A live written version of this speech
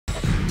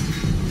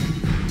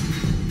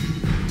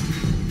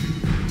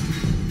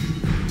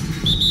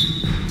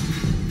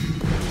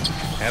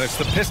And it's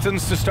the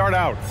Pistons to start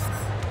out.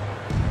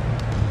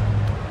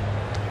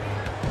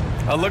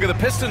 A look at the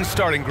Pistons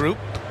starting group.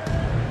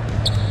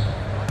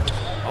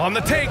 On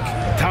the take,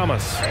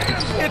 Thomas.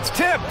 It's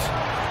tipped.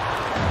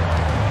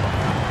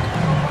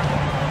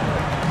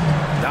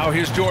 Now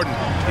here's Jordan.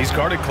 He's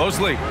guarded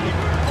closely.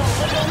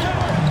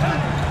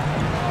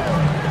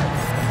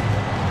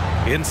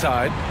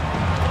 Inside.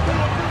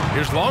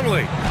 Here's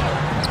Longley.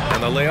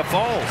 And the layup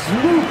falls.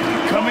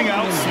 Coming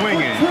out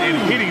swinging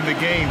and hitting the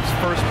game's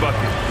first bucket.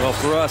 Well,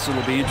 for us,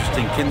 it'll be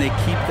interesting. Can they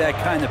keep that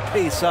kind of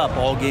pace up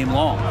all game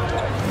long?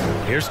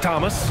 Here's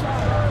Thomas.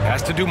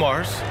 Pass to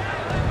Dumars.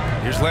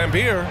 Here's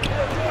Lambier.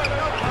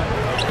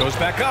 Goes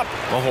back up.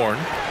 Mahorn.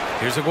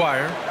 Here's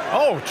Aguirre.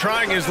 Oh,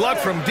 trying his luck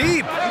from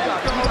deep.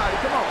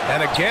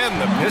 And again,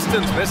 the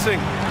Pistons missing.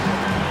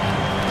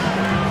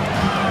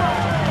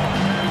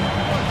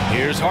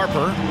 Here's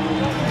Harper.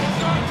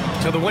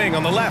 To the wing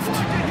on the left.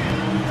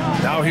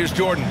 Now here's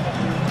Jordan.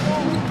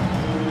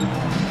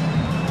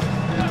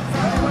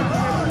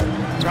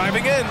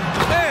 Driving in.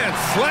 And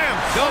slam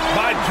dunk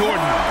by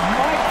Jordan.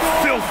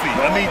 Filthy.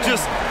 I mean,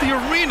 just the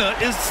arena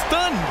is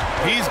stunned.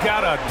 He's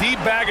got a deep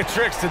bag of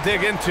tricks to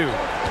dig into.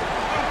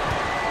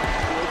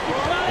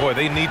 Boy,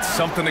 they need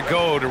something to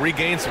go to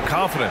regain some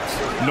confidence.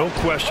 No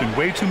question.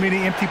 Way too many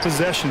empty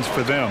possessions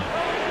for them.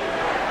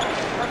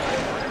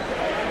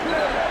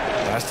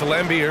 Pass to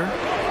Lambier.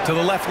 To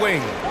the left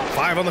wing.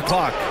 5 on the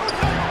clock.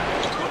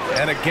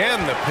 And again,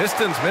 the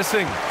Pistons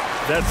missing.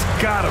 That's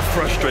gotta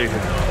frustrate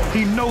him.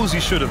 He knows he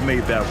should have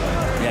made that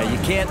one. Yeah, you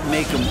can't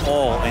make them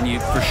all, and you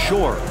for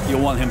sure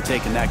you'll want him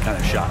taking that kind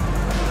of shot.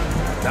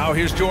 Now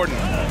here's Jordan.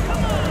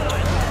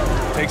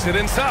 Takes it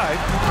inside.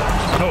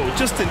 No,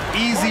 just an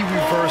easy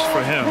reverse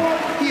for him.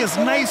 He has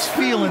nice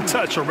feel and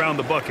touch around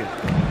the bucket.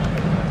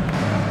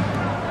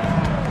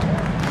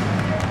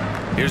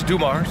 Here's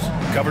Dumars.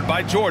 Covered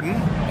by Jordan.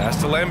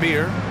 Pass to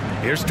Lambier.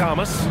 Here's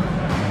Thomas.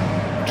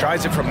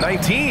 Tries it from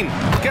 19.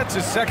 Gets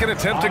his second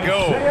attempt to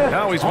go.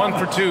 Now he's 1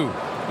 for 2.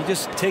 He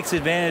just takes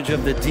advantage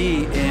of the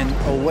D in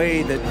a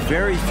way that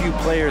very few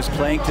players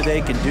playing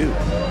today can do.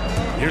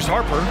 Here's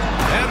Harper.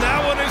 And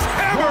that one is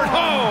hammered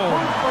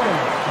home.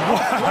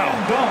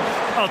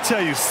 Wow. I'll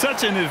tell you,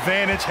 such an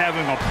advantage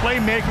having a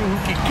playmaker who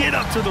can get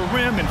up to the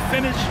rim and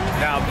finish.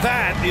 Now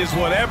that is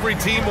what every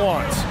team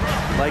wants.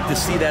 Like to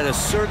see that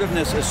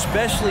assertiveness,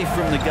 especially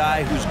from the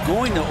guy who's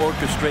going to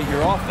orchestrate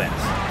your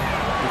offense.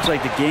 Looks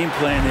like the game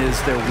plan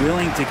is they're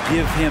willing to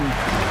give him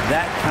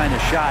that kind of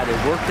shot. It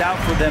worked out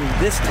for them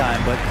this time,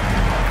 but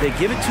if they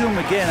give it to him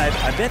again,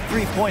 I bet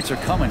 3 points are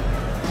coming.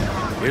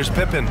 Here's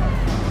Pippen.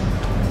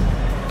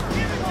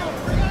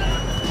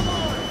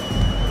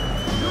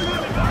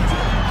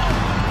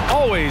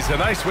 Always a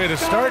nice way to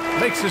start.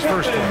 Makes his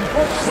first one.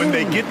 When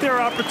they get their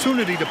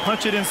opportunity to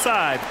punch it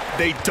inside,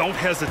 they don't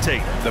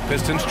hesitate. The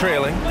Pistons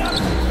trailing.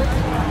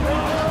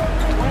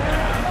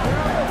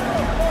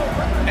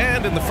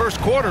 And in the first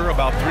quarter,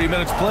 about 3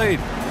 minutes played.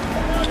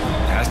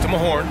 Pass to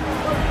Mahorn.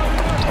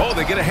 Oh,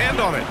 they get a hand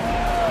on it.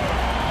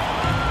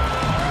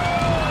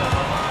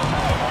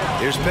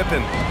 Here's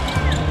Pippen.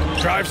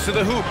 Drives to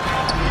the hoop.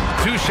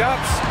 2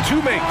 shots,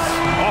 2 makes.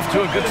 Off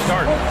to a good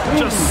start.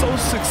 Just so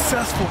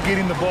successful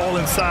getting the ball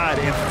inside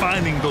and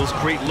finding those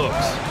great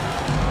looks.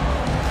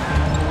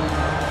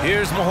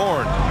 Here's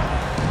Mahorn.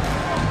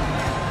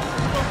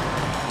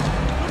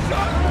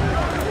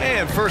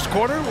 And first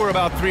quarter, we're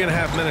about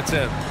 3.5 minutes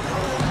in.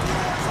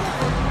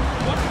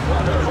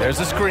 There's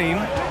a screen.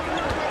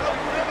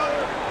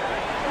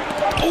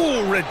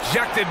 Ooh,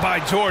 rejected by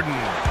Jordan.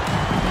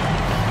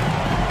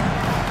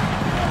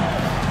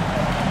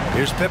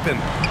 Here's Pippen.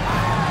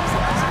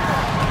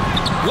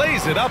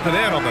 Lays it up and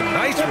in on the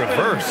nice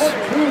reverse.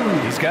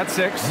 He's got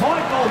 6.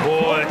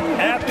 Boy,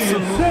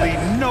 absolutely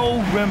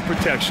no rim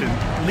protection,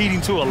 leading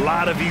to a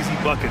lot of easy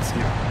buckets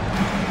here.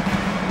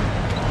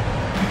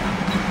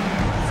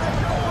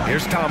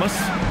 Here's Thomas.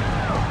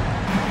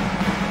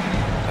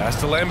 Pass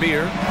to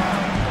Lambier.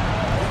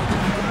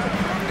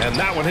 And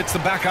that one hits the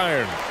back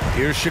iron.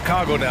 Here's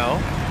Chicago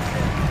now.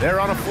 They're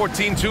on a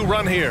 14-2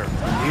 run here.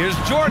 Here's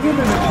Jordan.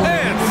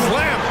 And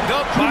slam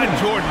dunk by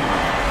Jordan.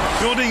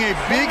 Building a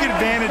big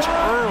advantage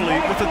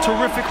early with a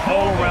terrific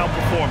all-around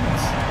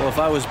performance. Well, if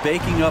I was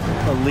baking up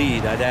a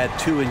lead, I'd add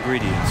 2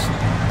 ingredients.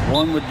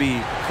 One would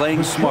be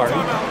playing smart.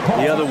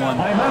 The other one,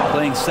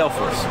 playing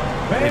selfless.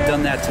 They've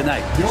done that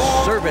tonight.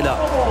 Serve it up.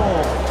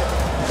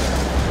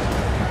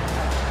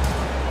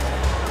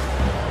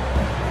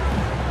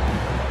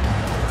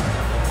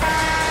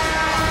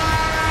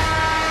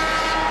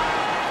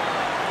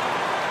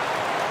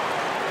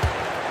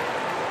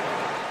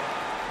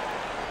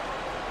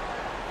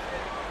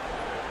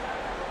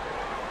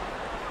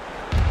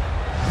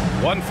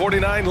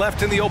 .149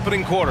 left in the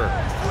opening quarter.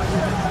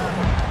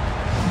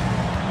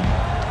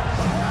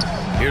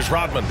 Here's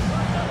Rodman.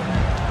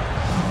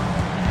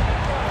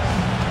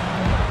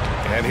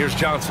 And here's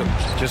Johnson.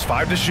 Just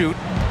 5 to shoot.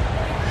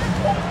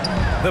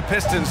 The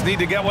Pistons need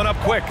to get one up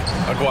quick.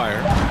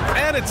 Aguirre.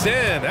 And it's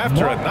in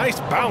after a nice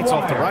bounce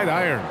off the right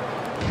iron.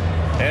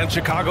 And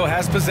Chicago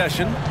has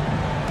possession.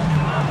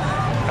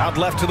 Out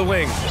left to the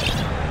wing.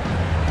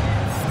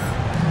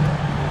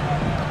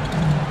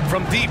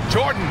 from deep.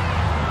 Jordan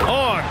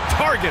on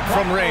target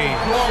from range.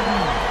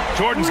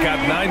 Jordan's got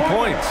 9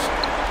 points.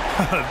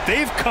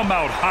 They've come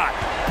out hot.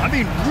 I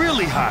mean,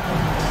 really hot.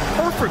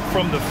 Perfect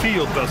from the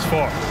field thus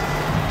far.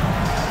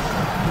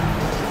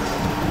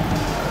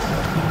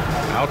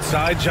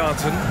 Outside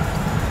Johnson.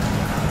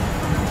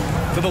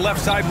 To the left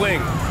side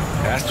wing.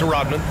 Pass to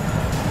Rodman.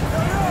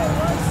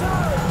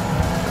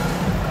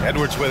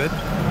 Edwards with it.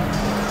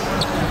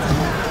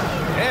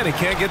 And he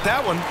can't get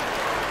that one.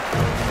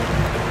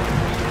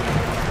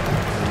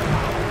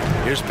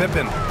 Here's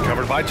Pippen,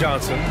 covered by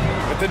Johnson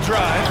with the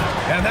drive.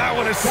 And that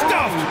one is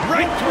stuffed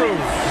right through.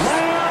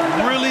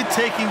 Really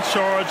taking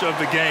charge of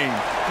the game,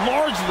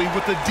 largely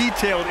with the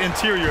detailed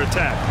interior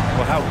attack.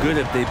 Well, how good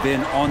have they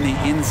been on the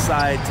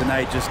inside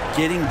tonight, just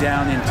getting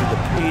down into the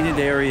painted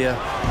area,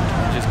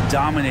 and just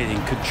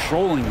dominating,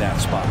 controlling that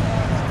spot.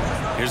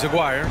 Here's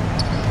Aguirre.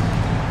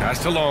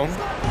 Pass to Long.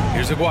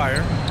 Here's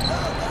Aguirre.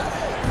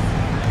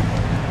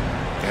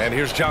 And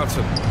here's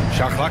Johnson.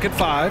 Shot clock at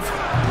 5.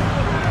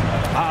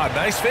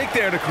 Nice fake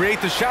there to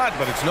create the shot,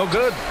 but it's no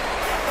good.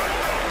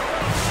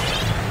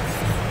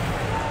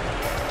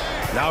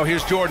 Now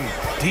here's Jordan.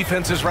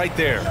 Defense is right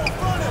there.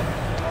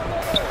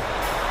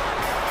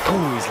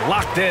 Ooh, he's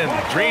locked in.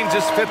 Drains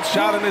his 5th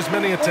shot in as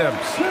many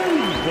attempts.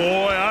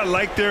 Boy, I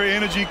like their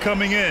energy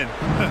coming in.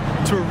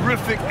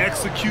 Terrific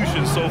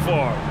execution so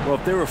far. Well,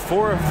 if there were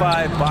 4 or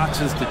 5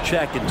 boxes to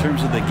check in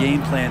terms of the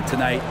game plan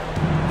tonight,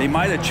 they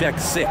might have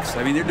checked 6.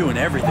 I mean, they're doing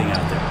everything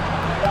out there.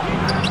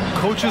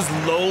 Coaches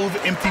loathe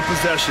empty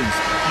possessions.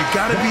 You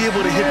got to be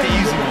able to hit the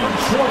easy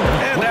ones.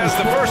 And as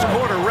the first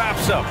quarter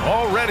wraps up,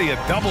 already a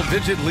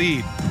double-digit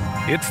lead.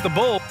 It's the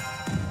Bulls.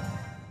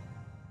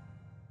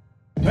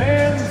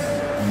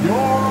 Fans, you're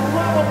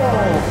lovable.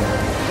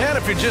 And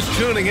if you're just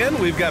tuning in,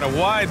 we've got a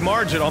wide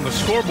margin on the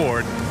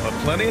scoreboard, but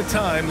plenty of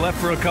time left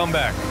for a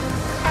comeback.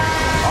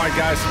 All right,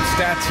 guys, some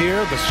stats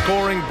here. The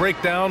scoring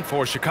breakdown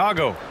for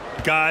Chicago.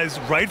 Guys,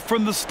 right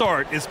from the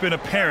start, it's been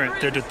apparent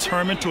they're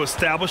determined to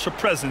establish a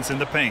presence in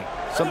the paint.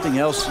 Something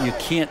else you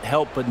can't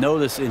help but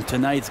notice in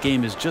tonight's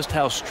game is just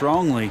how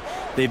strongly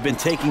they've been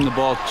taking the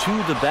ball to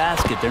the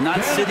basket. They're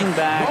not sitting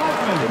back.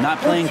 They're not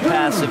playing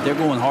passive. They're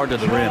going hard to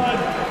the rim.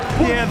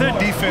 Yeah, their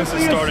defense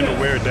is starting to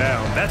wear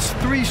down. That's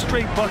 3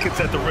 straight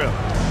buckets at the rim.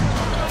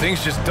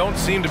 Things just don't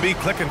seem to be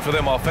clicking for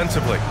them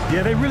offensively.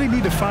 Yeah, they really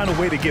need to find a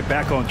way to get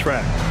back on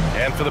track.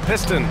 And for the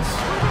Pistons,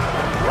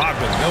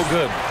 Rodman, no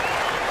good.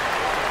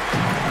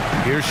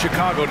 Here's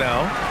Chicago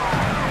now.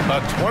 A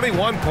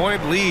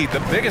 21-point lead,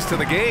 the biggest of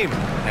the game.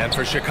 And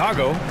for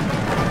Chicago,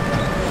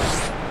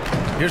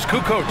 here's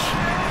Kukoc.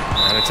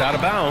 And it's out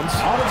of bounds.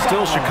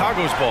 Still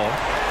Chicago's ball.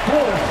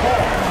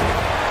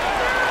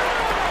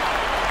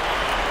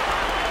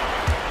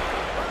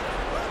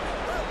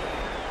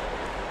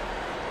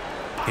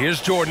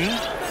 Here's Jordan.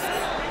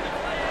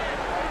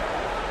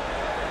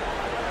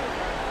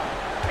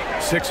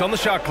 6 on the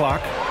shot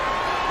clock.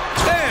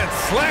 And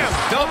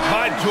slam dunk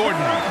by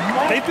Jordan.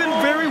 They've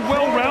been very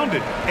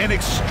well-rounded and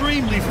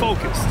extremely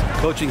focused.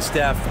 Coaching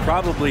staff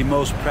probably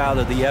most proud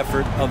of the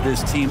effort of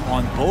this team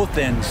on both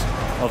ends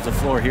of the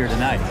floor here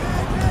tonight.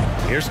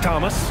 Here's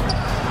Thomas.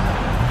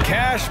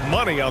 Cash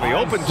money on the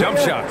open jump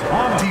shot.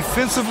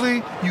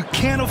 Defensively, you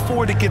can't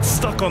afford to get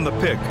stuck on the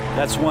pick.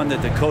 That's one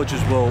that the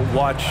coaches will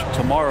watch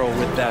tomorrow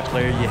with that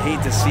player. You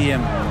hate to see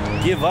him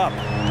give up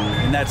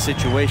in that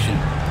situation.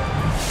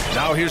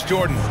 Now here's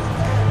Jordan.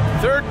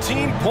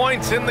 13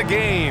 points in the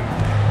game.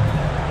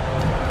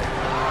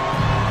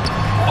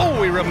 Oh,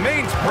 he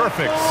remains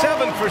perfect.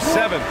 7 for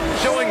 7,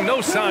 showing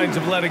no signs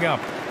of letting up.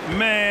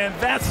 Man,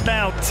 that's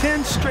now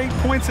 10 straight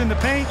points in the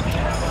paint.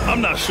 I'm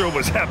not sure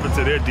what's happened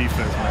to their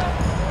defense,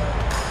 man.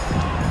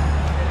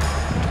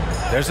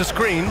 There's a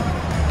screen.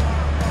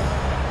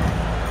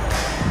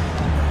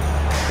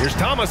 Here's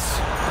Thomas.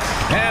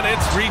 And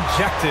it's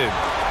rejected.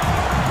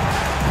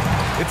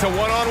 It's a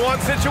one-on-one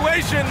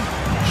situation.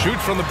 Shoot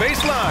from the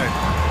baseline.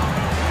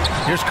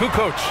 Here's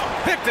Kukoc.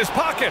 Picked his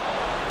pocket.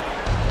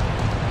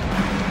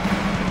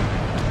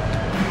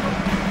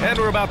 And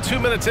we're about 2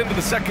 minutes into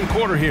the second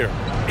quarter here.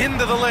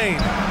 Into the lane.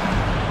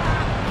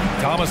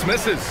 Thomas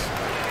misses.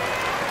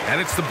 And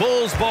it's the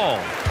Bulls' ball.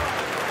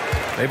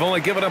 They've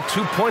only given up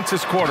 2 points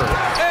this quarter.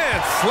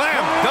 And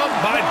slam dunk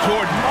by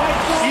Jordan.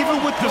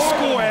 Even with the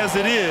score as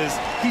it is,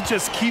 he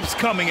just keeps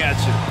coming at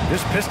you.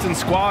 This Pistons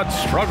squad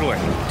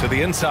struggling to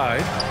the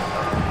inside.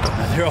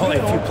 There are only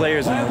a few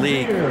players in the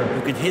league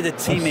who can hit a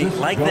teammate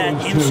like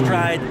that in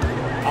stride.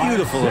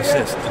 Beautiful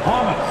assist.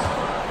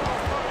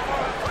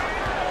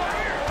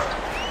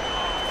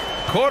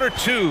 Quarter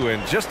 2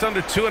 and just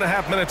under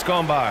 2.5 minutes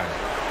gone by.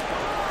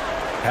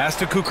 Pass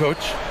to Kukoc.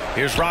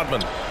 Here's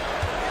Rodman.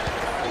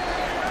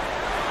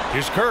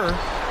 Here's Kerr.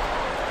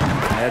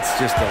 That's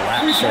just a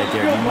lapse right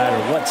there. No matter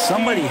what,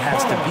 somebody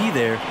has to be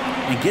there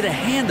and get a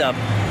hand up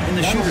in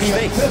the shooter's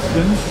face.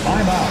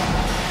 Timeout.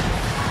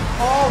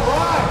 All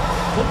right.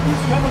 Look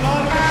who's coming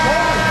on to the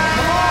court.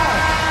 Come on.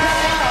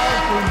 Get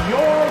out for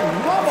your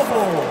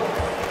lovable.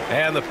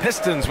 And the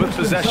Pistons with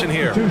possession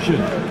here.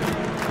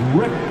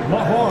 Rick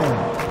Mahorn.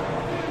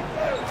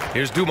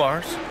 Here's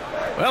Dumars.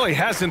 Well, he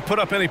hasn't put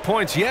up any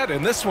points yet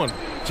in this one.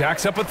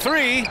 Jacks up a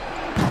three.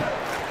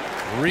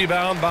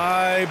 Rebound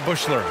by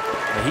Buechler.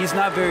 He's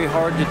not very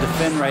hard to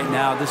defend right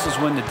now. This is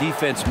when the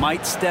defense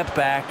might step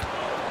back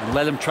and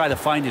let him try to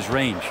find his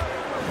range.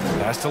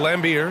 Pass to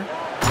Lambier.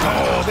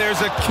 Oh,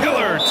 there's a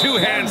killer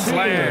two-hand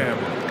slam.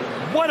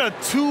 What a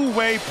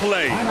two-way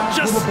play.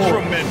 Just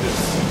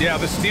tremendous. Yeah,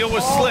 the steal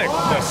was slick.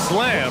 The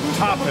slam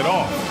topped it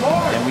off.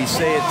 And we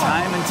say it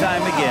time and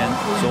time again,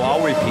 so I'll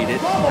repeat it.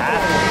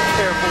 Have to be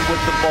careful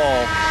with the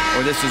ball,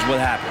 or this is what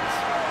happens.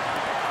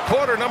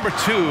 Quarter number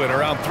 2 and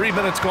around 3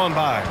 minutes gone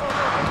by.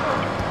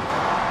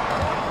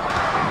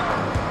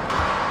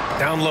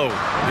 Down low.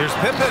 Here's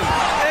Pippen.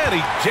 And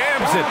he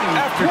jams it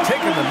after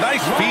taking the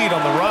nice feed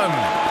on the run.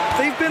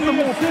 They've been the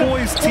more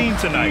poised team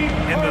tonight,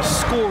 and the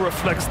score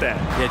reflects that.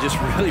 Yeah, just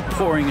really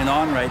pouring it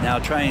on right now,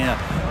 trying to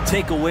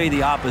take away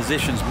the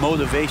opposition's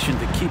motivation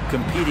to keep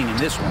competing in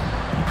this one.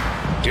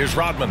 Here's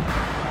Rodman.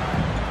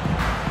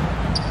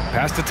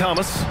 Pass to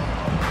Thomas.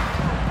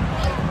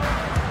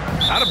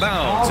 Out of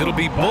bounds. It'll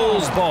be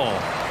Bulls ball.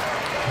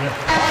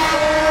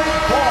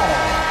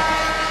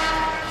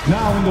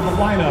 Now into the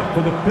lineup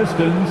for the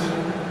Pistons.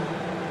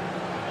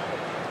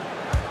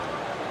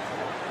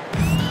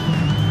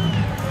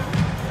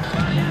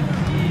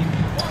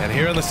 And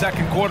here in the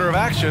second quarter of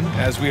action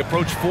as we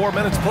approach 4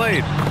 minutes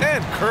played.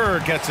 And Kerr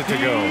gets it to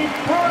go.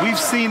 We've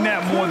seen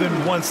that more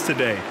than once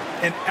today.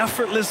 An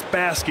effortless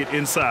basket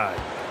inside.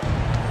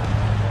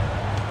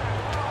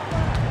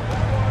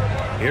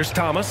 Here's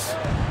Thomas.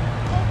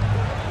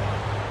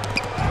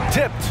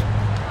 Tipped.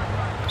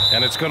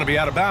 And it's going to be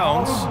out of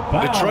bounds.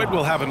 Detroit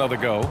will have another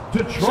go.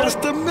 Just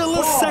a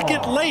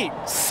millisecond late.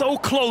 So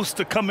close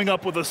to coming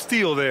up with a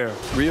steal there.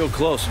 Real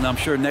close, and I'm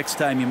sure next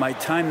time you might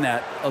time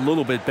that a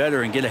little bit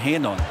better and get a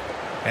hand on it.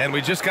 And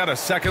we just got a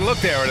second look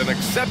there at an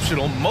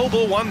exceptional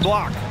mobile one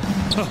block.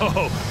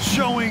 Oh,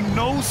 showing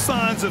no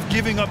signs of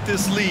giving up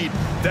this lead.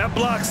 That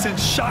block sent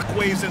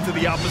shockwaves into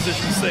the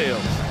opposition's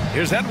sails.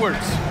 Here's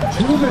Edwards.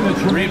 2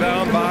 minutes.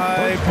 Rebound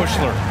by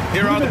Buechler.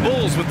 Here are the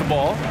Bulls with the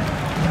ball.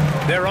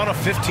 They're on a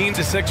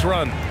 15-6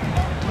 run.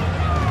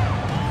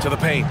 To the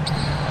paint.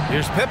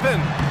 Here's Pippen.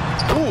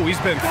 Ooh, he's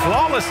been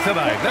flawless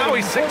tonight. Now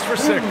he's 6 for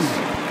 6.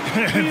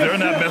 They're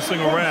not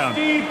messing around.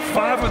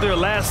 5 of their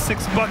last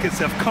 6 buckets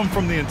have come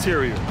from the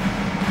interior.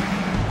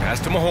 Pass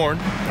to Mahorn.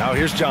 Now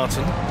here's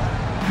Johnson.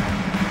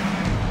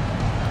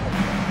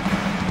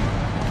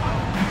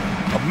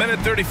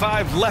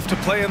 1:35 left to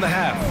play in the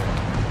half.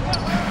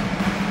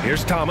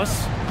 Here's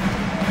Thomas.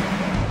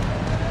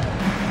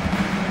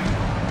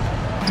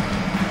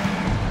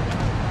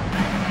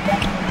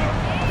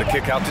 The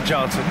kick out to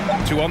Johnson.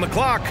 2 on the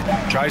clock.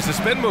 Tries the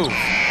spin move.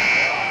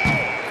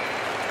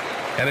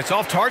 And it's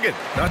off target.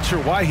 Not sure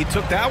why he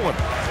took that one.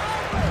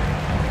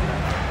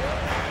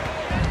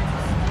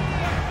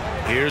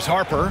 Here's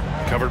Harper.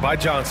 Covered by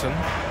Johnson.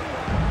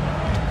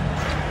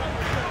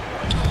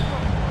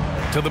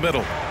 To the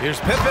middle. Here's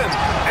Pippen.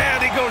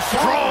 And he goes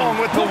strong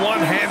with the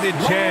one-handed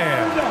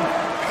jam.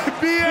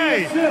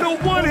 B.A., the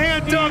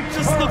one-hand dunk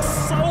just looks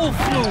so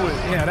fluid.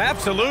 Yeah,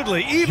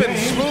 absolutely. Even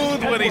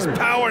smooth when he's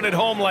powering it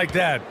home like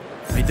that.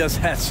 He does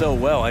that so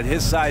well. At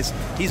his size,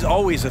 he's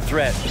always a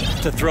threat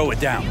to throw it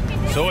down.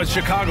 So it's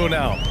Chicago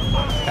now.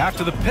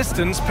 After the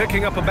Pistons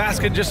picking up a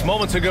basket just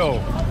moments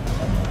ago.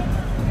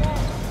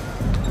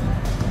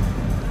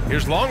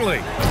 Here's Longley.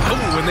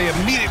 Ooh, and they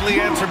immediately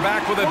answer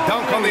back with a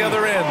dunk on the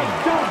other end.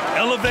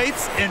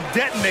 Elevates and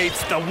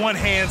detonates the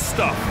one-hand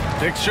stuff.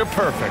 Picture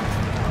perfect.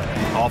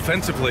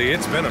 Offensively,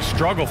 it's been a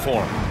struggle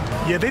for him.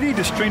 Yeah, they need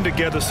to string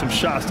together some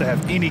shots to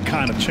have any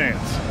kind of chance.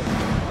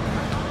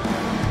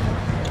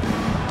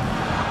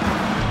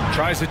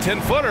 Tries a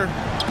 10-footer.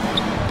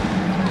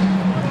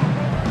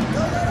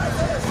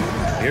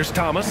 Here's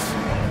Thomas.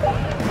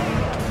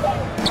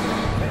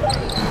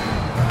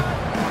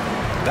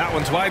 That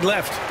one's wide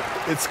left.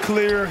 It's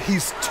clear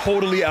he's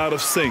totally out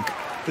of sync.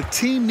 The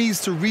team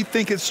needs to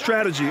rethink its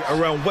strategy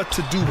around what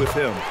to do with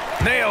him.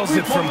 Nails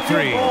it from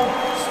 3.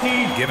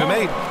 Give him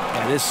 8.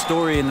 Yeah, this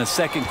story in the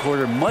second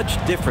quarter,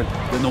 much different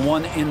than the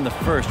one in the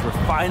first. We're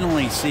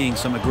finally seeing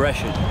some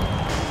aggression.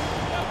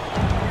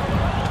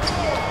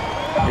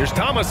 Here's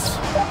Thomas.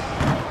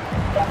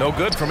 No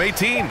good from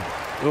 18.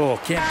 Oh,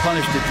 can't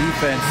punish the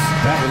defense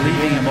for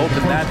leaving him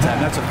open that time.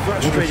 That's a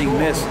frustrating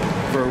miss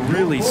for a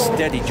really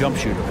steady jump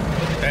shooter.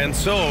 And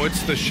so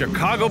it's the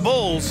Chicago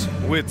Bulls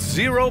with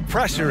 0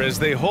 pressure as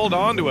they hold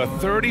on to a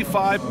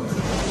 35.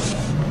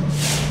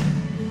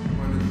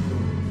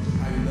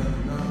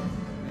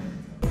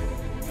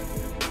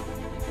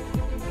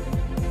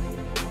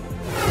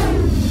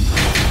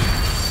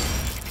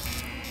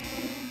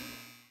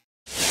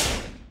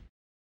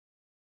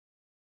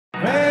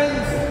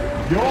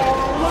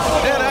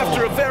 And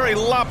after a very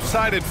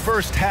lopsided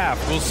first half,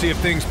 we'll see if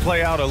things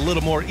play out a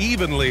little more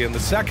evenly in the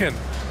second.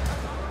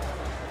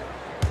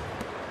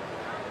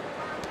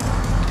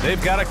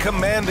 They've got a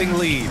commanding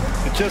lead.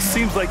 It just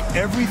seems like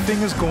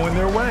everything is going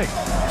their way.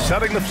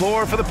 Setting the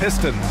floor for the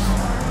Pistons.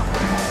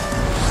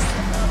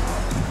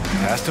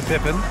 Pass to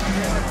Pippen.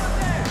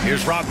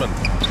 Here's Rodman.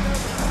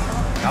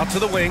 Out to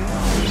the wing.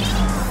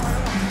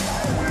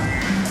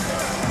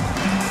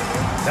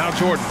 Now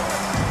Jordan.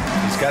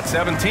 He's got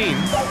 17.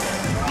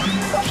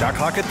 Shot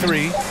clock at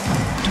 3.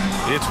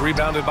 It's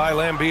rebounded by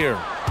Lambier.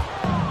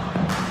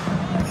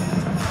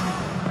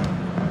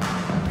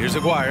 Here's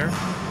Aguirre.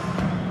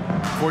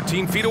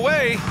 14 feet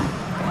away.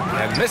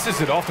 And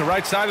misses it off the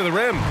right side of the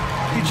rim.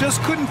 He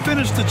just couldn't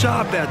finish the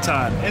job that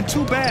time. And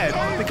too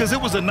bad, because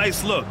it was a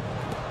nice look.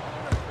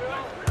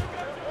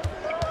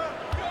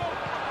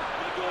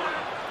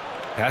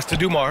 Pass to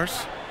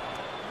Dumars.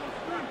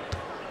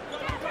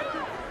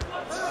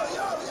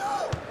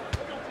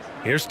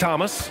 Here's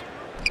Thomas.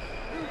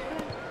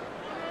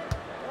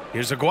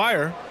 Here's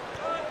Aguirre.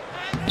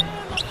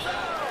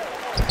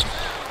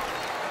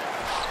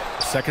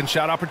 Second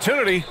shot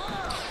opportunity.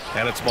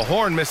 And it's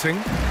Mahorn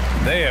missing.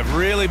 They have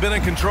really been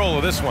in control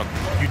of this one.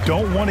 You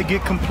don't want to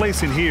get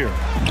complacent here.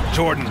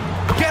 Jordan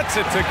gets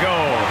it to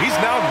go. He's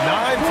now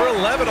 9 for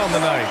 11 on the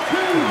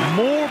night.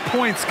 More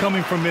points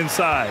coming from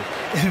inside.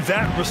 In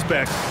that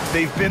respect,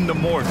 they've been the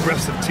more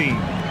aggressive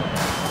team.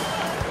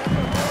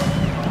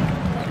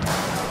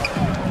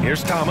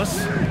 Here's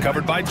Thomas,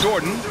 covered by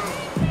Jordan.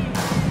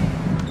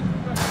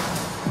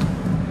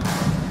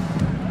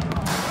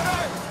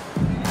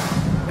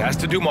 Pass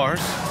to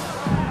Dumars.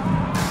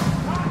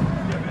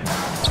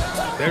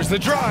 There's the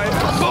drive.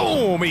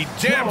 Boom! He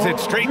jams it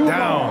straight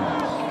down.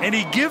 And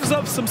he gives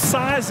up some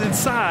size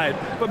inside,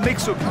 but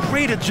makes a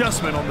great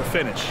adjustment on the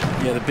finish.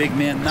 Yeah, the big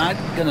man not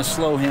going to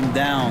slow him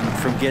down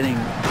from getting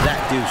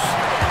that deuce.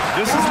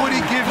 This is what he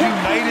gives you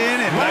night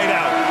in and night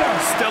out.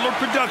 Stellar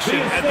production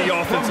at the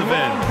offensive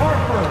end.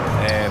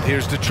 And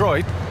here's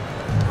Detroit.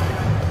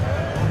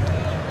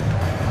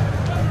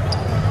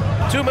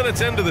 2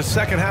 minutes into the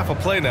second half of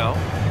play now.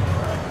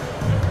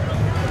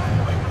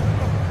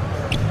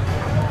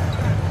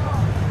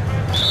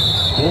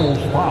 Bulls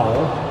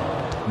foul,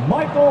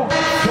 Michael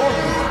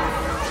Jordan.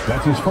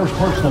 That's his first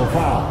personal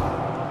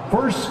foul.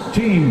 First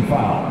team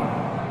foul.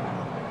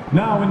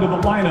 Now into the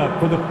lineup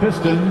for the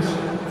Pistons,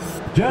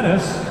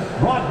 Dennis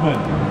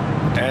Rodman.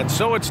 And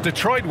so it's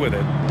Detroit with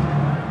it.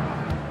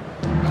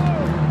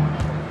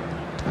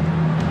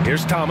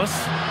 Here's Thomas.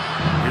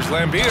 Here's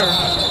Lambier.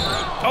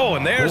 Oh,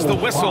 and there's the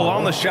whistle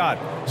on the shot.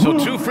 So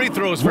 2 free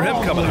throws for him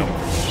coming up.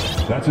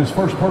 That's his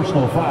first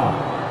personal foul.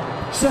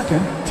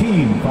 Second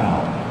team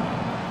foul.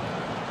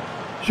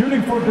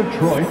 Shooting for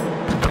Detroit.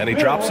 And he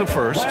drops the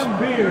first.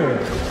 Lambier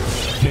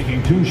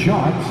taking 2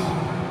 shots.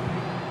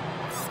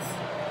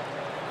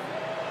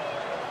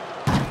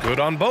 Good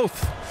on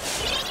both.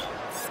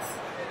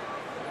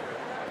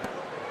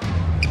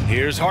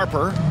 Here's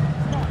Harper.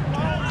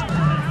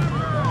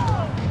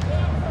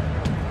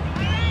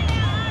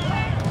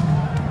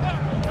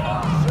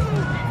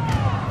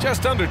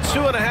 Just under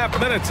 2.5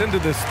 minutes into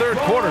this third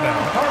quarter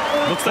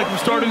now. Looks like we're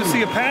starting to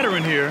see a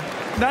pattern here.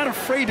 Not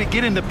afraid to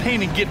get in the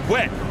paint and get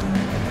wet.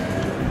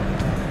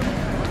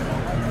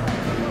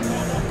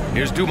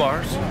 Here's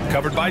Dumars,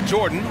 covered by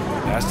Jordan.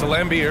 Pass to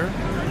Lambier.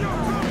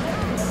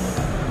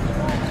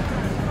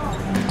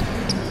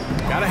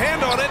 Got a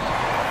hand on it.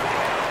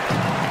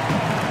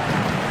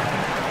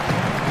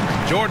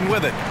 Jordan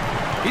with it.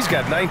 He's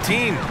got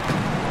 19.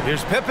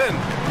 Here's Pippen.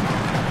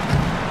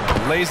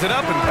 Lays it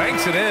up and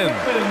banks it in.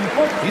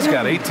 He's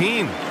got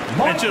 18.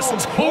 And just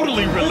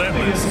totally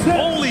relentless,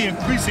 only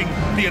increasing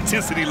the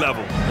intensity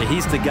level. Yeah,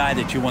 he's the guy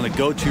that you want to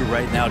go to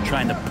right now,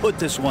 trying to put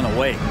this one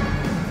away.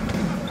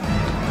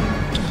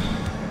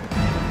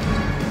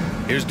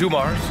 Here's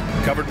Dumars,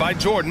 covered by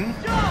Jordan.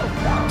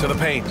 To the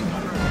paint.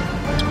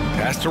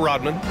 Pass to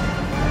Rodman.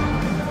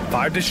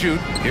 5 to shoot.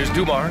 Here's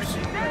Dumars.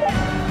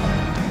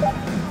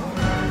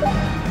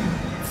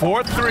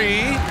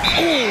 4-3.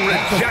 Ooh,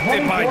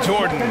 rejected by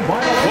Jordan.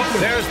 Whoop,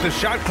 there's the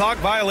shot clock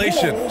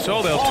violation.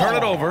 So they'll turn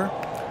it over.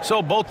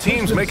 So both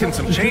teams making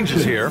some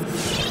changes here.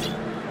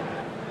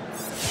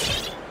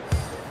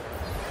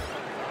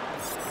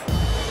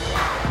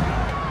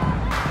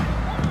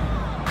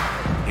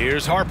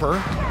 Here's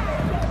Harper.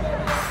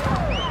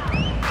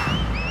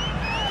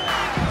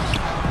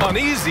 An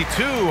easy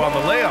 2 on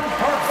the layup.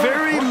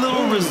 Very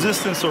little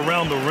resistance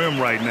around the rim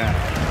right now.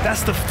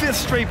 That's the 5th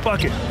straight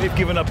bucket they've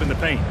given up in the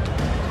paint.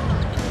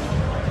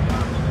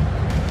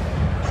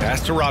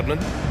 Pass to Rodman.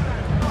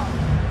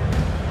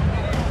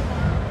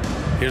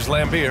 Here's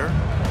Lambier.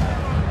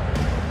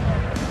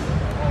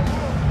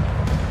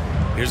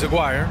 Here's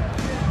Aguirre.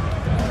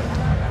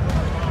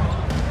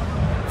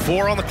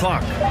 4 on the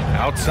clock.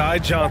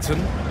 Outside Johnson.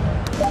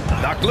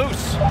 Knocked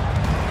loose.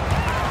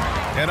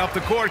 And up the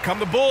court come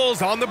the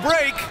Bulls on the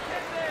break.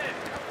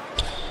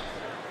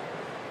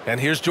 And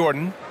here's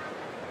Jordan.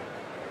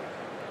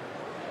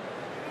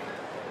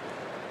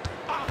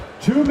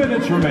 2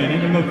 minutes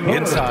remaining in the third.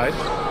 Inside.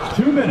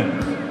 2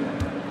 minutes.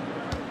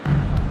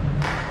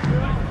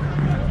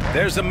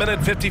 There's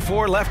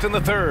 1:54 left in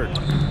the third.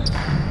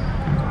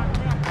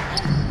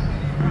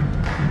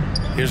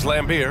 Here's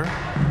Lambier.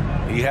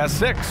 He has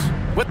 6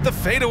 with the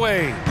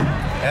fadeaway.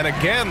 And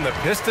again, the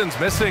Pistons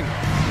missing.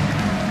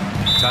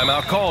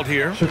 Timeout called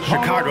here.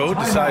 Chicago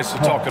decides to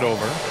talk it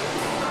over.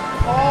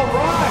 All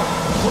right.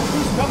 Look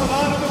who's coming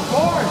onto the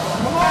court.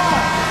 Come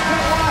on.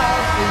 Get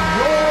loud for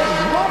your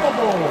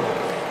lovable.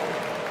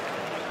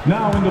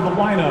 Now into the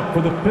lineup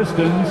for the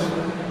Pistons.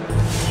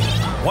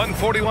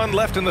 1:41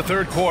 left in the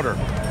third quarter.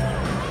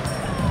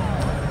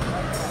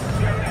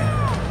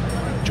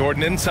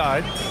 Jordan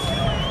inside.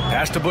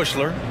 Pass to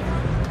Bushler.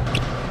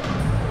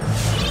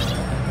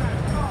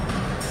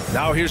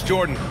 Now here's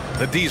Jordan.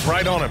 The D's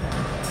right on him.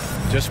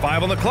 Just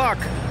 5 on the clock.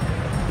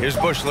 Here's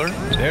Bushler.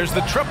 There's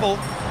the triple.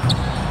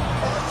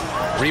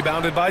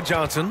 Rebounded by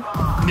Johnson.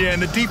 Yeah,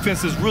 and the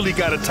defense has really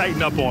got to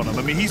tighten up on him.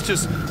 I mean, he's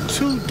just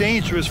too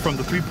dangerous from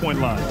the three-point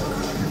line.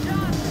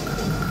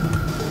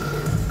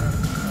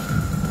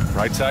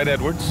 Right side,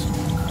 Edwards.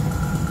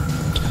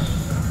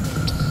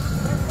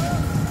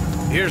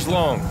 Here's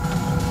Long.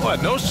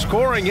 What? No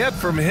scoring yet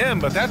from him,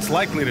 but that's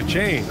likely to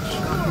change.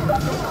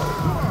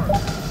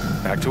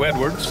 Back to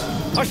Edwards.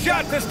 A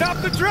shot to stop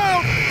the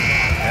drought!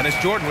 And it's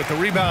Jordan with the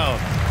rebound.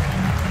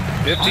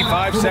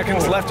 55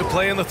 seconds left to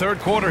play in the third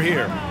quarter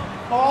here.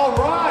 All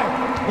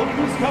right. Look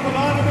who's coming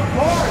onto the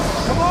court.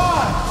 Come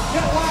on.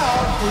 Get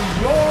loud for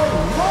your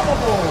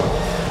lovable.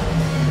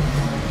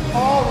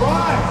 All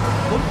right.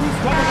 Look who's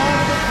coming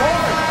onto the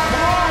court.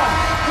 Come on.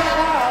 Get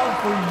loud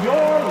for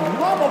your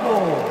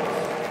lovable.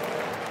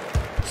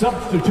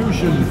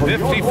 Substitution for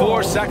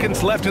 54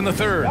 seconds left in the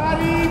third.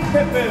 Scottie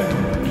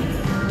Pippen.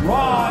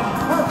 Ron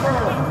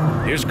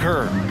Harper. Here's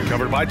Kerr,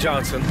 covered by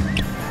Johnson.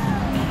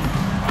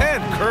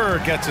 And Kerr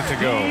gets it to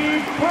go.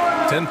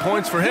 10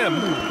 points for him.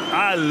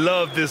 I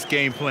love this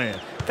game plan.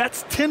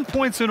 That's 10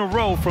 points in a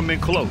row from in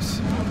close.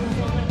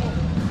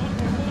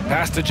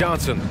 Pass to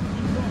Johnson.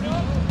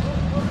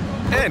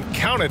 And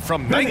counted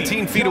from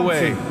 19 feet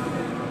away.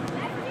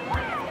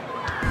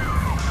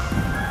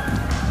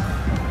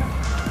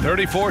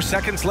 34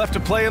 seconds left to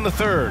play in the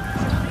third.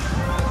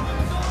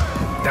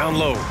 Down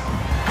low.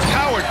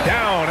 Powered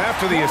down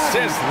after the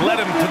assist led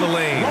him to the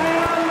lane.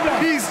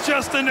 He's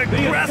just an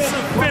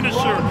aggressive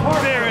finisher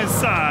there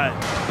inside.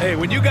 Hey,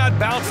 when you got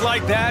bounce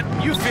like that,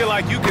 you feel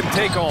like you can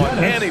take on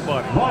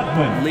anybody.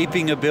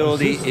 Leaping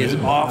ability is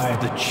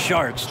off the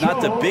charts.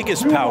 Not the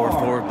biggest power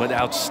forward, but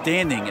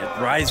outstanding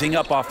at rising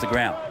up off the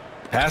ground.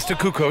 Pass to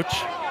Kukoc.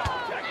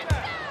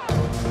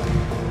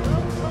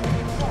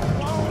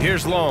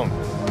 Here's Long.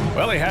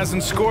 Well, he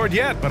hasn't scored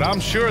yet, but I'm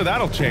sure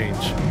that'll change.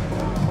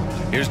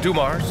 Here's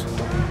Dumars.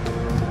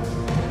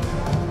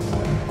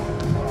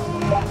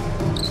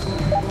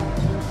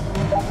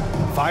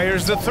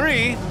 Fires the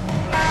three.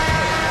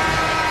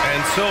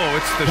 And so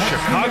it's the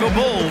Chicago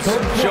Bulls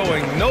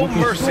showing no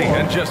mercy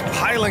and just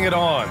piling it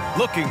on.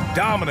 Looking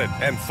dominant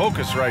and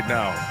focused right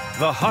now.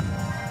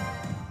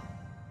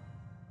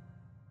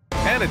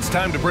 And it's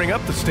time to bring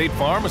up the State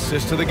Farm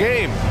assist to the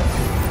game.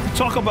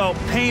 Talk about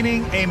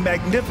painting a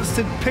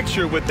magnificent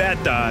picture with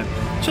that dive.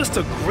 Just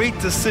a great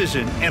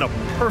decision and a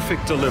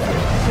perfect delivery.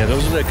 Yeah,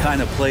 those are the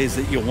kind of plays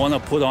that you want to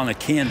put on a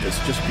canvas.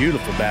 Just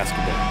beautiful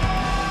basketball.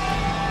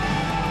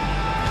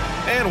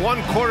 And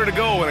 1 quarter to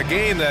go in a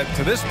game that,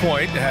 to this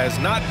point, has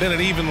not been an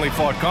evenly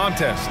fought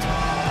contest.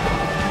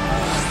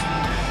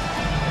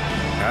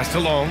 Pass to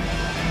Long.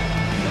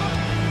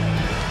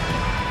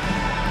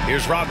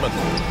 Here's Rodman.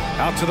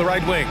 Out to the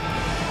right wing.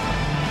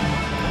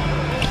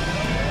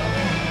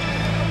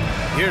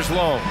 Here's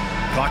Long.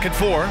 Clock at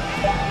 4.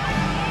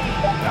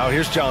 Now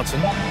here's Johnson.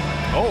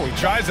 Oh, he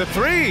tries a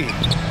three.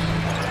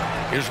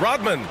 Here's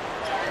Rodman.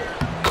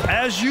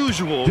 As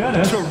usual,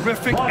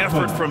 terrific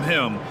effort from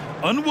him.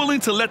 Unwilling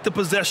to let the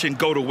possession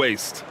go to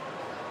waste.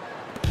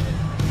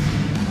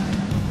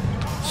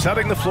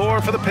 Setting the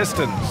floor for the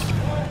Pistons.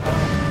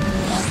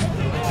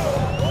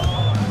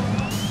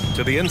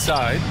 To the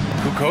inside.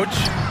 Kukoc.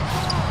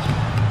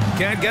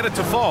 Can't get it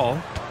to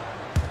fall.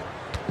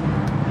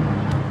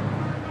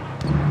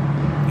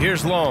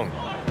 Here's Long.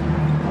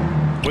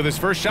 With his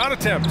first shot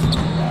attempt.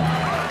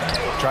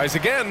 Tries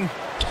again.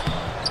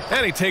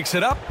 And he takes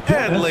it up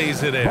and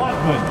lays it in.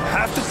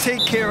 Have to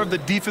take care of the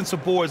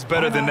defensive boards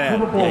better than that.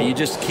 Yeah, you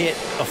just can't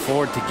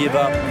afford to give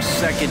up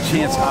second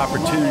chance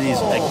opportunities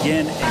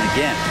again and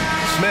again.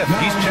 Smith,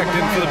 he's checked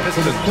in for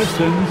the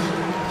Pistons.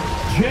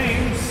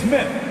 James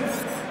Smith.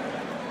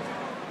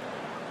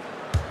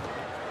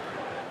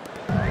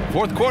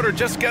 Fourth quarter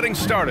just getting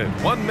started.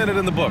 1 minute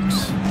in the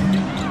books.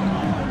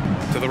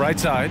 To the right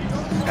side.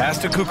 Pass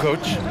to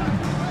Kukoc.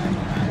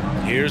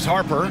 Here's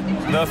Harper.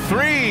 The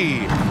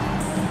three.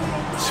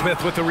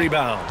 Smith with the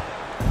rebound.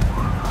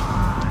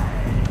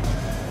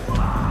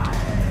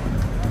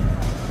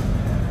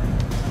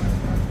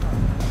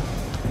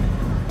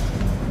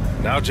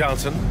 Now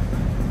Johnson.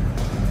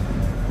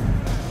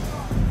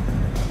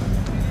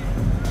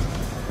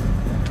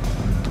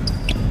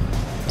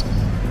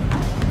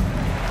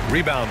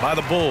 Rebound by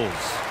the Bulls.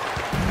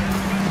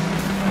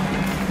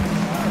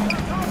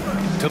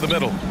 To the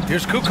middle.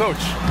 Here's Kukoc.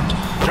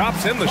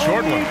 Drops in the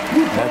short one.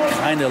 That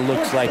kind of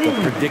looks like a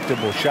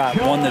predictable shot,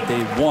 one that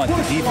they want.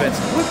 The defense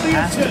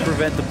has to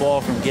prevent the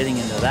ball from getting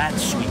into that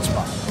sweet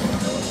spot.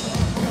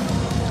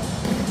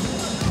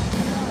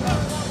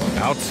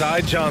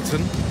 Outside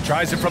Johnson.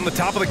 Tries it from the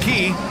top of the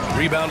key.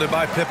 Rebounded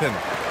by Pippen.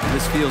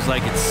 This feels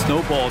like it's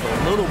snowballed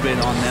a little bit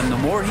on them. The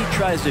more he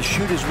tries to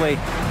shoot his way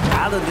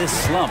out of this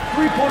slump,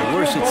 the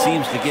worse it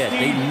seems to get.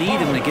 They need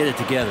him to get it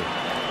together.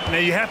 Now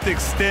you have to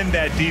extend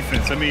that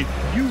defense. I mean,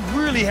 you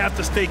really have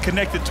to stay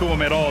connected to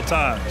him at all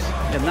times.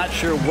 I'm not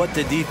sure what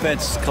the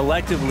defense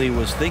collectively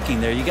was thinking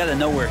there. You got to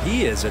know where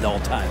he is at all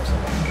times.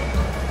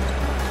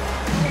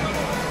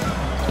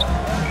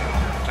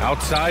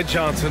 Outside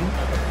Johnson.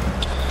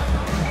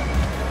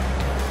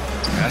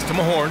 Pass to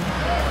Mahorn.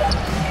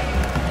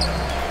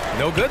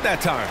 No good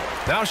that time.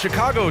 Now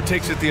Chicago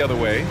takes it the other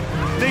way.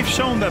 They've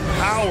shown the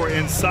power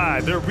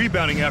inside. Their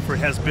rebounding effort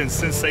has been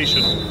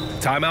sensational.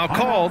 Timeout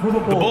called. The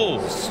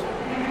Bulls.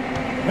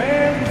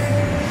 Fans,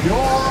 you're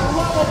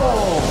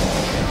lovable.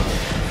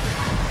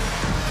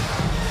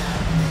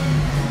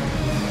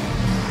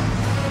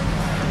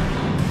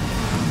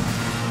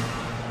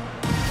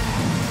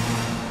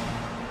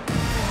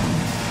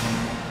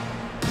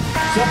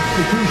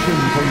 Substitution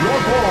for your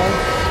Bulls,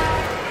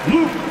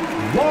 Luke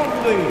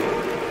Longley,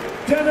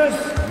 Dennis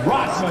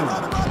Rodman.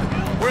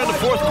 We're in the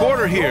fourth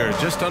quarter here,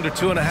 just under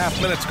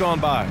 2.5 minutes gone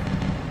by.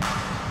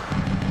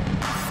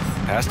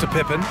 Pass to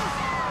Pippen.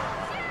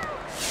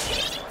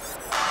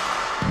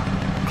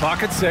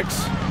 Clock at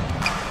 6.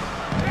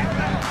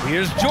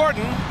 Here's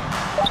Jordan.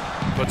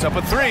 Puts up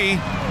a 3.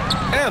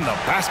 And the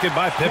basket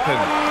by Pippen.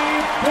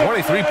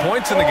 23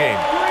 points in the game.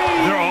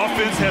 Their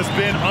offense has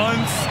been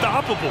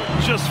unstoppable,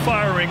 just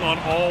firing on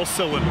all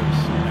cylinders.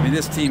 I mean,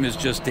 this team is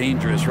just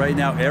dangerous. Right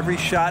now, every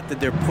shot that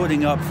they're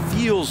putting up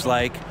feels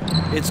like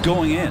it's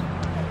going in.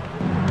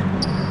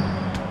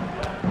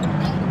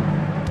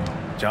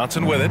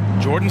 Johnson with it.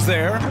 Jordan's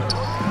there.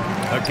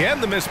 Again,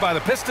 the miss by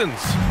the Pistons.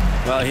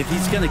 Well, if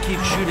he's going to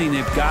keep shooting,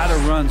 they've got to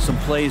run some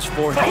plays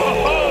for him.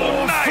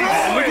 Oh,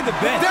 nice. Look at the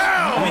bench.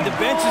 Down. I mean, the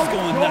bench is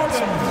going nuts.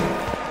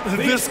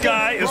 This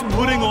guy is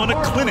putting on a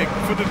clinic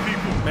for the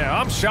people. Man,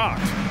 I'm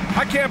shocked.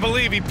 I can't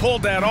believe he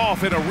pulled that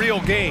off in a real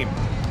game.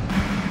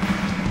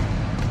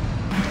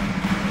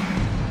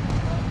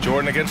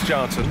 Jordan against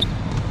Johnson.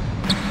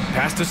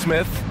 Pass to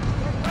Smith.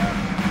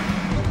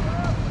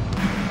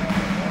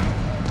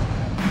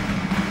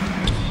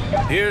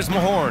 Here's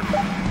Mahorn.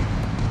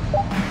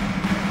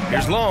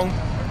 Here's Long.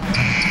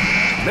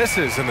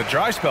 Misses, and the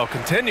dry spell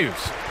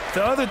continues.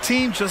 The other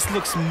team just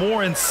looks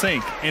more in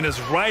sync and is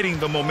riding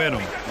the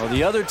momentum. Well,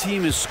 the other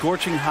team is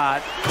scorching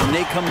hot, and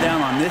they come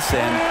down on this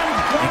end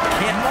and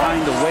can't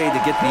find a way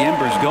to get the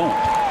embers going.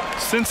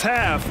 Since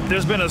half,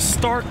 there's been a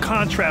stark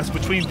contrast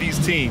between these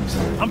teams.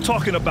 I'm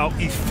talking about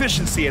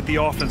efficiency at the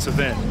offensive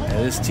end.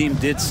 This team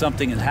did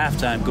something in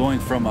halftime, going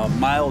from a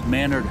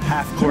mild-mannered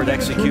half-court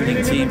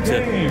executing team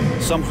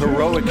to some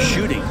heroic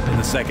shooting in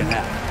the second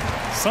half.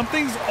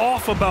 Something's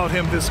off about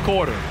him this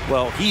quarter.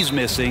 Well, he's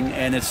missing,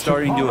 and it's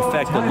starting to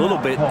affect a little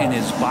bit in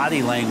his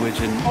body language,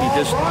 and you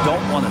just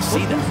don't want to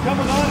see that.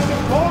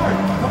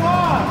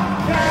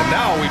 And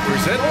now we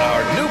present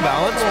our New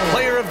Balance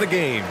Player of the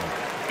Game.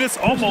 It's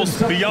almost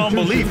beyond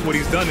belief what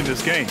he's done in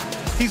this game.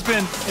 He's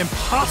been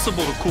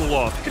impossible to cool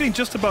off, hitting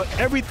just about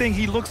everything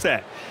he looks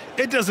at.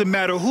 It doesn't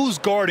matter who's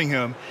guarding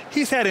him.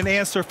 He's had an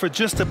answer for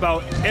just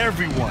about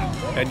everyone.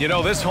 And you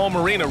know, this home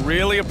arena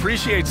really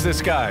appreciates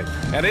this guy.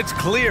 And it's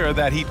clear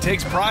that he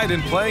takes pride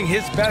in playing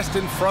his best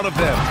in front of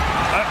them.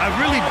 I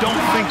really don't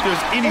think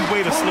there's any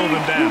way to slow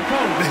them down.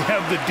 They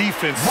have the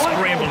defense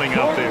scrambling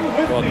out there.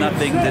 Well,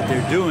 nothing that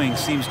they're doing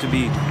seems to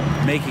be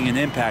making an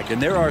impact. And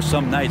there are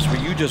some nights where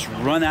you just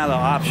run out of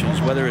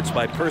options, whether it's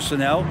by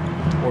personnel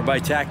or by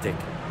tactic.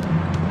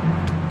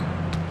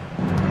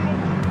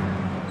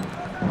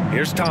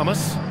 Here's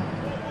Thomas.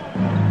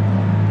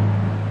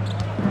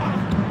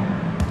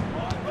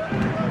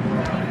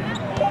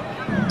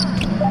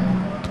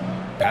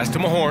 Pass to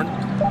Mahorn.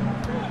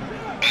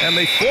 And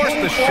they force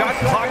the shot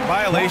clock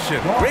violation.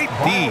 Great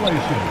D.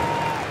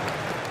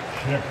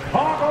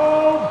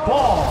 Chicago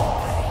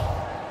ball.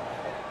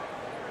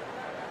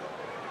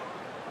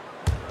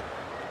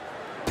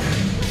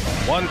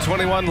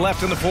 .121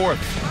 left in the fourth.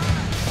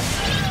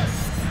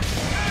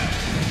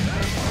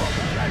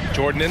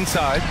 Jordan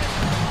inside.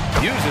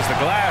 Uses the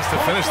glass to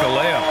finish the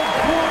layup.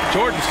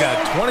 Jordan's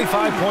got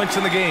 25 points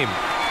in the game.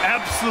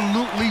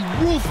 Absolutely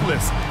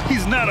ruthless.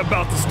 He's not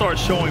about to start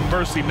showing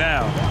mercy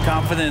now.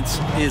 Confidence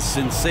is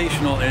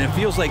sensational, and it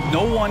feels like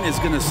no one is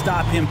going to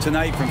stop him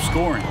tonight from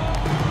scoring.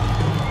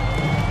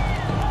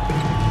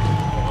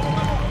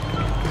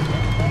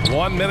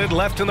 1 minute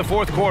left in the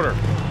fourth quarter.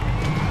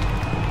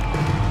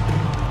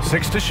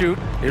 6 to shoot.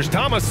 Here's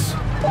Thomas.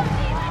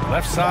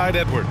 Left side,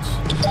 Edwards.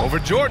 Over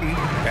Jordan,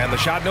 and the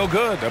shot no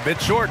good, a bit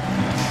short.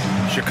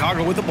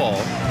 Chicago with the ball.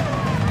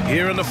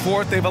 Here in the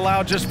fourth, they've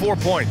allowed just 4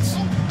 points.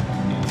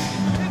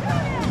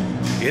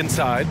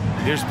 Inside,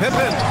 here's Pippen,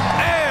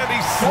 and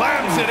he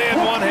slams it in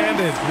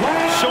one-handed.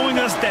 Showing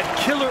us that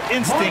killer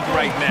instinct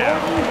right now.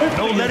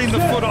 No letting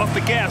the foot off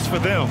the gas for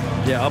them.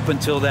 Yeah, up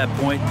until that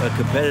point, a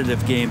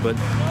competitive game, but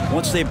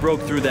once they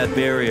broke through that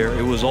barrier,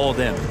 it was all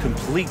them.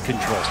 Complete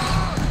control.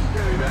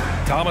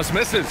 Thomas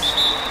misses.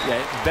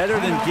 Yeah, better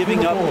than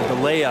giving up the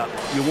layup.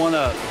 You want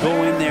to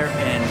go in there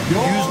and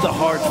use the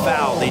hard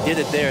foul. They did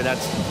it there.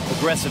 That's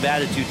aggressive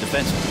attitude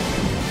defensively.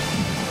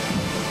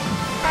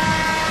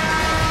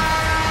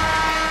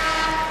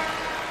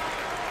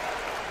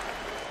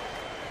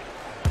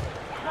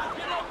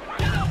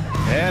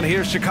 And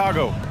here's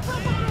Chicago.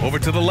 Over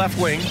to the left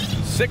wing.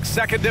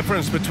 6-second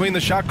difference between the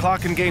shot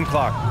clock and game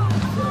clock.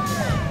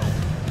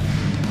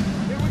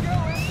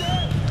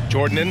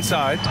 Jordan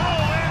inside.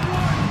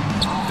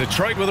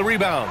 Detroit with a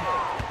rebound.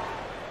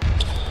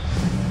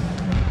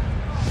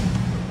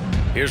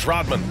 Here's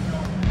Rodman.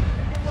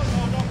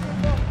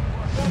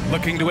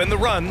 Looking to end the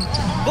run.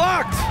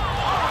 Blocked!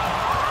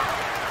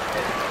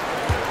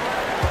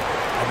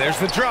 And there's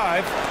the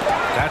drive.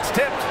 That's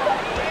tipped.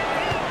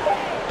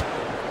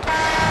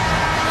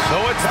 So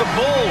it's the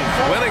Bulls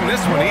winning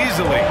this one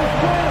easily.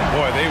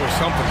 Boy, they were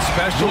something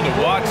special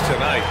to watch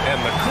tonight, and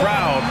the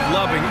crowd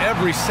loving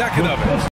every second of it.